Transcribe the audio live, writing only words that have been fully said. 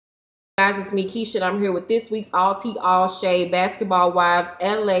Guys, it's me, Keisha, and I'm here with this week's All Tea, All Shade Basketball Wives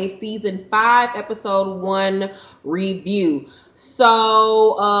LA Season 5, Episode 1 review.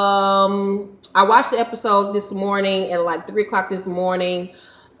 So, I watched the episode this morning at like 3 o'clock this morning,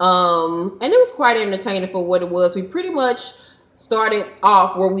 and it was quite entertaining for what it was. We pretty much started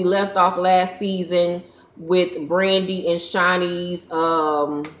off where we left off last season with Brandi and Shaunie's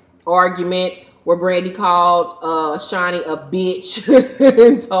argument, where Brandi called Shaunie a bitch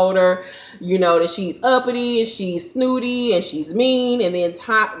and told her, you know, that she's uppity and she's snooty and she's mean. And then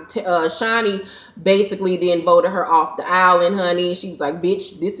Shaunie basically then voted her off the island, honey. She was like,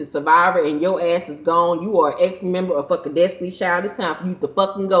 bitch, this is Survivor and your ass is gone. You are an ex-member of fucking Destiny's Child. It's time for you to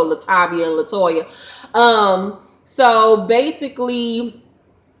fucking go, Latavia and Latoya. So basically,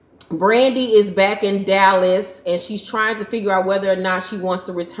 Brandi is back in Dallas and she's trying to figure out whether or not she wants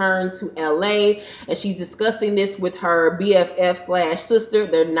to return to LA, and she's discussing this with her BFF slash sister.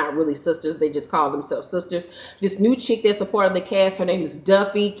 They're not really sisters, they just call themselves sisters. This new chick that's a part of the cast, her name is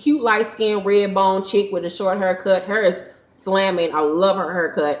Duffy, cute light skinned red bone chick with a short haircut. Her is slamming. I love her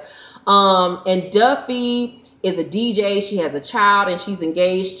haircut. And Duffy is a DJ. She has a child and she's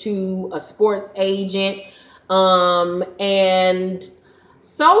engaged to a sports agent. And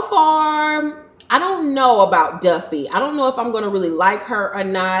so far, I don't know about Duffy. I don't know if I'm going to really like her or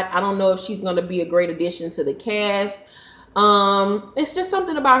not. I don't know if she's going to be a great addition to the cast. It's just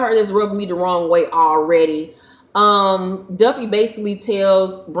something about her that's rubbing me the wrong way already. Duffy basically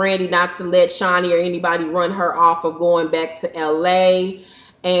tells Brandi not to let Shaunie or anybody run her off of going back to LA.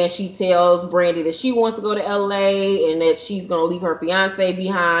 And she tells Brandi that she wants to go to LA and that she's going to leave her fiance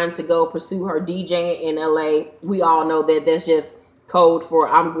behind to go pursue her DJing in LA. We all know that that's just code for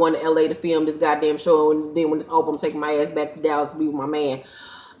I'm going to LA to film this goddamn show, and then when it's over, I'm taking my ass back to Dallas to be with my man.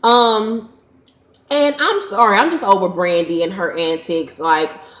 And I'm sorry, I'm just over Brandi and her antics.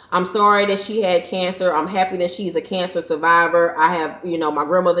 Like, I'm sorry that she had cancer. I'm happy that she's a cancer survivor. I have, you know, my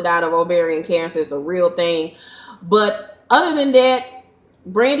grandmother died of ovarian cancer. It's a real thing. But other than that,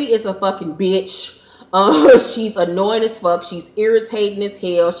 Brandi is a fucking bitch. She's annoying as fuck. She's irritating as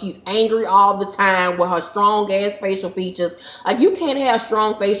hell. She's angry all the time with her strong ass facial features. Like, you can't have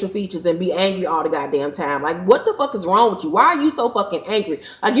strong facial features and be angry all the goddamn time. Like, what the fuck is wrong with you? Why are you so fucking angry?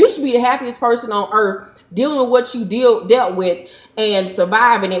 Like, you should be the happiest person on earth dealing with what you dealt with and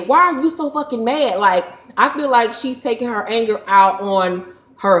surviving it. Why are you so fucking mad? Like, I feel like she's taking her anger out on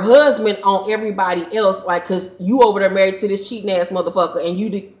her husband, on everybody else. Like, cause you over there married to this cheating ass motherfucker and you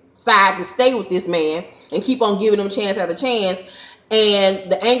decide to stay with this man and keep on giving him chance after chance,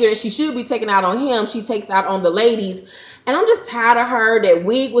 and the anger that she should be taking out on him, she takes out on the ladies. And I'm just tired of her. That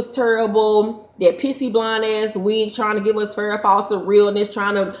wig was terrible. That pissy blonde ass wig trying to give us Farrah Fawcett realness,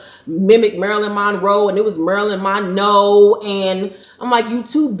 trying to mimic Marilyn Monroe, and it was Marilyn Monroe. And I'm like, you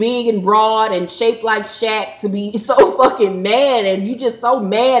too big and broad and shaped like Shaq to be so fucking mad, and you just so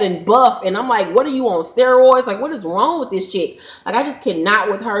mad and buff. And I'm like, what are you on steroids? Like, what is wrong with this chick? Like, I just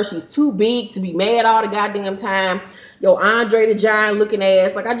cannot with her. She's too big to be mad all the goddamn time. Yo, Andre the Giant looking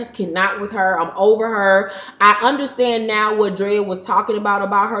ass. Like, I just cannot with her. I'm over her. I understand now what Dre was talking about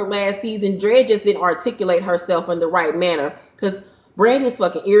her last season. Dre just didn't articulate herself in the right manner, because Brandi is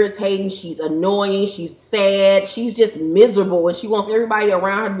fucking irritating. She's annoying. She's sad. She's just miserable, and she wants everybody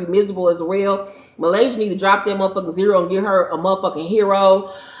around her to be miserable as well. Malaysia need to drop that motherfucking zero and give her a motherfucking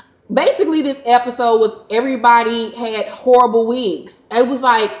hero. Basically, this episode was everybody had horrible wigs. It was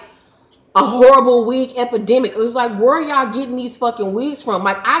like a horrible wig epidemic. It was like, where are y'all getting these fucking wigs from?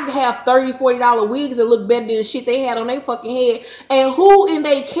 Like, I have $30, $40 wigs that look better than the shit they had on their fucking head. And who in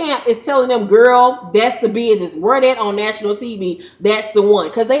their camp is telling them, girl, that's the business? Wear that on national TV. That's the one.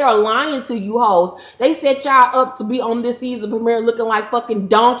 Because they are lying to you hoes. They set y'all up to be on this season premiere looking like fucking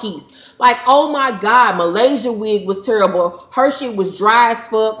donkeys. Like, oh my God, Malaysia wig was terrible. Her shit was dry as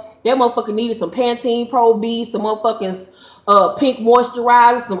fuck. That motherfucker needed some Pantene Pro V, some motherfucking pink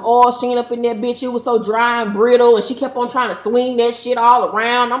moisturizer, some oil sheen up in that bitch. It was so dry and brittle, and she kept on trying to swing that shit all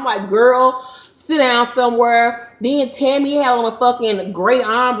around. I'm like, girl, sit down somewhere. Then Tammy had on a fucking gray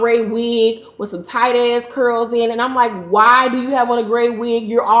ombre wig with some tight ass curls in, and I'm like, why do you have on a gray wig?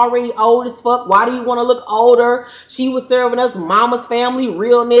 You're already old as fuck. Why do you want to look older? She was serving us mama's family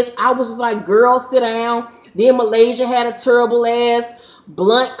realness. I was just like, girl, sit down. Then Malaysia had a terrible ass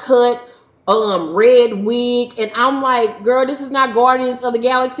blunt cut red wig, and I'm like, girl, this is not Guardians of the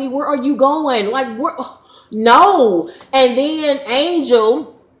Galaxy. Where are you going? Like, where? No. And then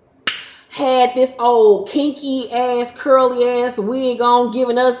Angel had this old kinky ass curly ass wig on,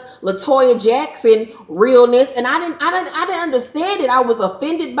 giving us Latoya Jackson realness, and I didn't understand it. I was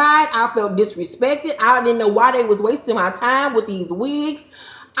offended by it. I felt disrespected. I didn't know why they was wasting my time with these wigs.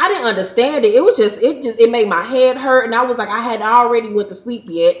 I didn't understand it. It made my head hurt, and I was like, I had already went to sleep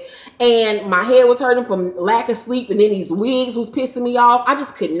yet, and my head was hurting from lack of sleep, and then these wigs was pissing me off. I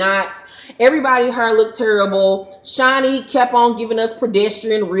just could not. Everybody her looked terrible. Shaunie kept on giving us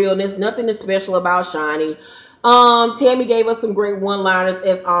pedestrian realness. Nothing is special about Shaunie. Tammy gave us some great one-liners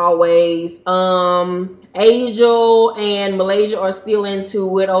as always. Angel and Malaysia are still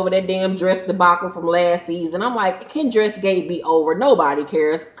into it over that damn dress debacle from last season. I'm like, can Dressgate be over? Nobody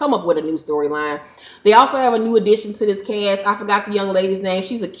cares. Come up with a new storyline. They also have a new addition to this cast. I forgot the young lady's name.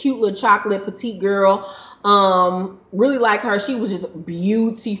 She's a cute little chocolate petite girl. Really like her. She was just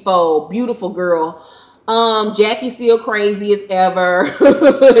beautiful girl. Jackie's still crazy as ever.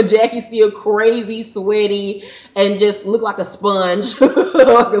 Jackie's still crazy, sweaty, and just look like a sponge,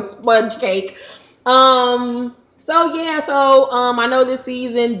 like a sponge cake. I know this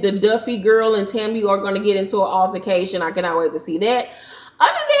season the Duffy girl and Tammy are going to get into an altercation. I cannot wait to see that.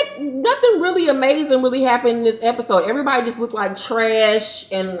 Other than that, nothing really amazing really happened in this episode. Everybody just looked like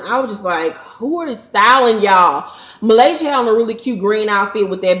trash, and I was just like, who is styling y'all? Malaysia had on a really cute green outfit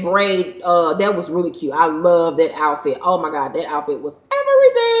with that braid. That was really cute. I love that outfit. Oh my god, that outfit was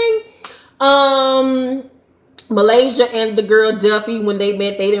everything. Malaysia and the girl Duffy, when they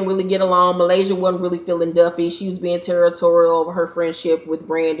met, they didn't really get along. Malaysia wasn't really feeling Duffy. She was being territorial over her friendship with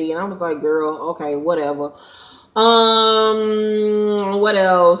Brandi, and I was like, girl, okay, whatever. What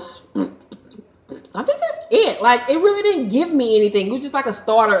else? I think that's it. Like, it really didn't give me anything. It was just like a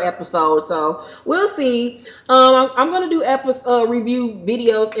starter episode. So we'll see. I'm gonna do episode review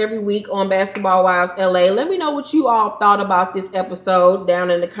videos every week on Basketball Wives LA. Let me know what you all thought about this episode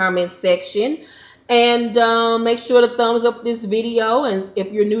down in the comment section. And make sure to thumbs up this video. And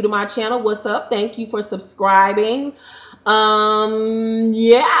if you're new to my channel, what's up? Thank you for subscribing.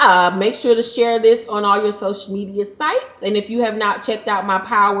 Yeah, make sure to share this on all your social media sites. And if you have not checked out my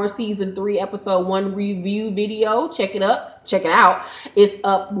Power Season 3 Episode 1 review video, check it out. It's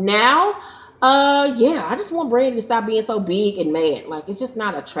up now. Yeah, I just want Brandi to stop being so big and mad. Like, it's just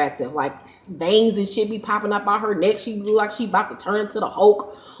not attractive. Like, veins and shit be popping up out her neck. She look like she about to turn into the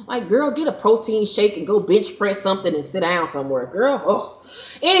Hulk. Like, girl, get a protein shake and go bench press something and sit down somewhere, girl.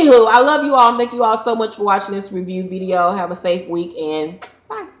 Anywho, I love you all. Thank you all so much for watching this review video. Have a safe week, and